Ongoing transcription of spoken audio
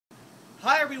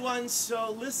Hi everyone,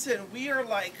 so listen, we are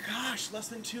less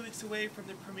than 2 weeks away from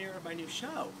the premiere of my new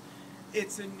show.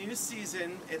 It's a new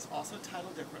season, it's also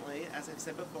titled differently, as I've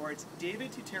said before, it's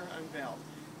David Tutera Unveiled.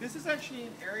 This is actually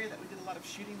an area that we did a lot of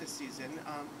shooting this season.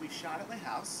 We shot at my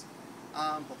house,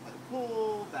 both by the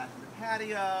pool, back in the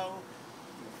patio,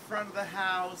 in the front of the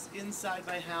house, inside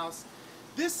my house.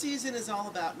 This season is all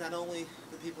about not only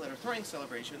the people that are throwing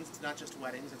celebrations, it's not just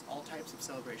weddings, it's all types of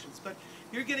celebrations, but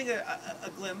you're getting a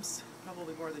glimpse,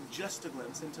 probably more than just a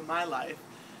glimpse, into my life,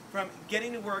 from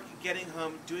getting to work, getting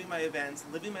home, doing my events,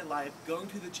 living my life, going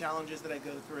through the challenges that I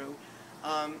go through.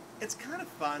 It's kind of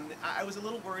fun. I was a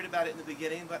little worried about it in the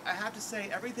beginning, but I have to say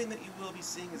everything that you will be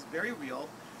seeing is very real,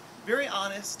 very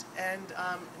honest, and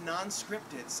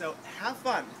non-scripted. So have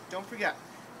fun. Don't forget,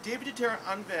 David Tutera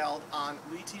Unveiled on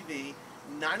WEtv,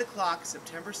 9 o'clock,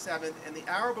 September 7th, and the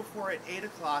hour before at 8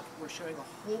 o'clock, we're showing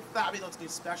a whole fabulous new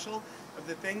special of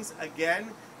the things,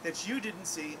 again, that you didn't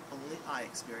see, only I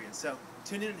experienced. So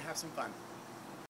tune in and have some fun.